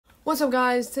What's up,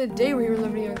 guys? Today we're here with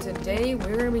Liberty, and today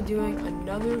we're going to be doing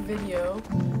another video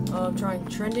of trying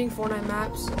trending Fortnite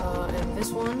maps, and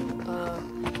this one, we're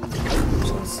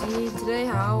going to see today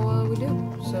how we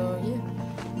do. So yeah,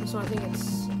 this one I think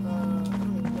it's, I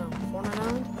don't even know, Fortnite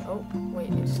Island? Oh, wait,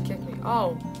 it just kicked me.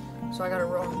 Oh, so I got it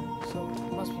wrong. So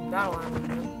it must be Battle Island,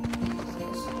 right?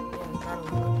 Yes, yeah,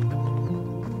 Battle Island.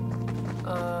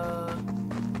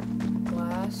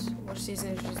 Glass. Which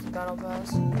season introduced the Battle Pass?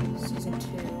 Season 2.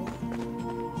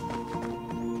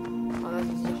 Oh, that's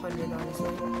easy. 100, honestly.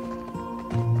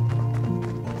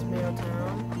 Tomato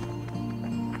Town.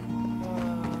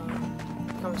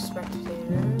 Become a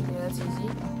spectator. Yeah, that's easy.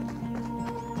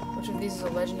 Which of these is a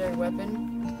legendary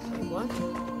weapon? Wait, what?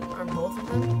 Aren't both of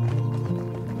them?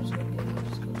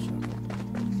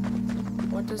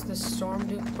 What does the storm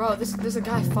do? Bro, there's a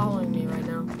guy following me right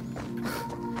now.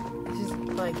 He's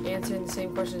like answering the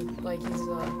same question, like he's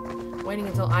waiting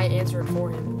until I answer it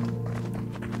for him.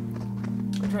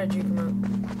 I'm trying to juke him out.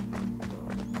 Oh,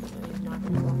 he's not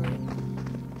gonna fall right.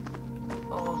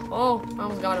 Oh, I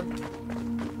almost got him.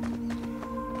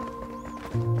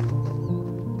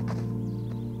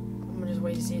 I'm gonna just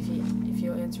wait to see if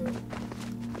he'll answer it.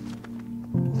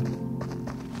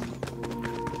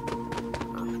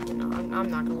 I'm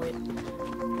not gonna wait.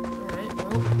 Alright,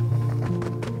 well.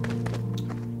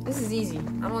 This is easy.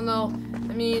 I don't know.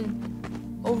 I mean,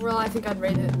 overall, I think I'd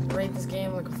rate this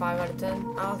game like a 5 out of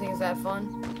 10. I don't think it's that fun.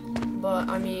 But,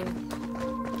 I mean,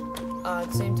 at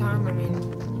the same time, I mean,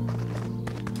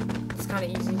 it's kind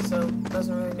of easy, so it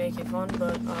doesn't really make it fun.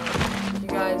 But, if you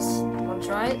guys want to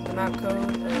try it, the map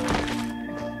code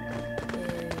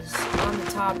is on the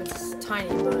top. It's tiny,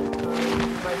 but you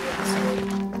might be able to see it.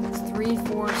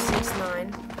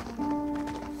 3469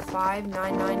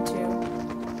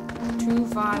 5992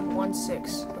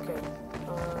 2516. Okay. I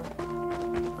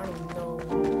don't even know.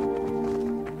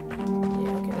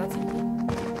 Yeah, okay, that's easy.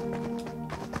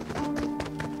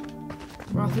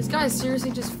 Bro, this guy is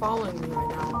seriously just following me right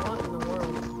now. What in the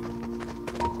world?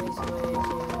 Basically,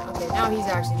 okay, now he's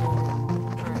actually doing it.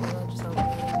 Alright, well, that just helped me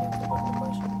answer the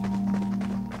question.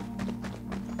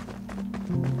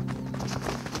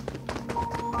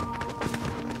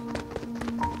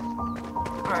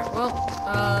 Alright, well,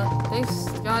 thanks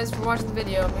guys for watching the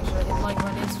video. Make sure to hit like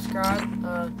button and subscribe.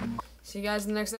 See you guys in the next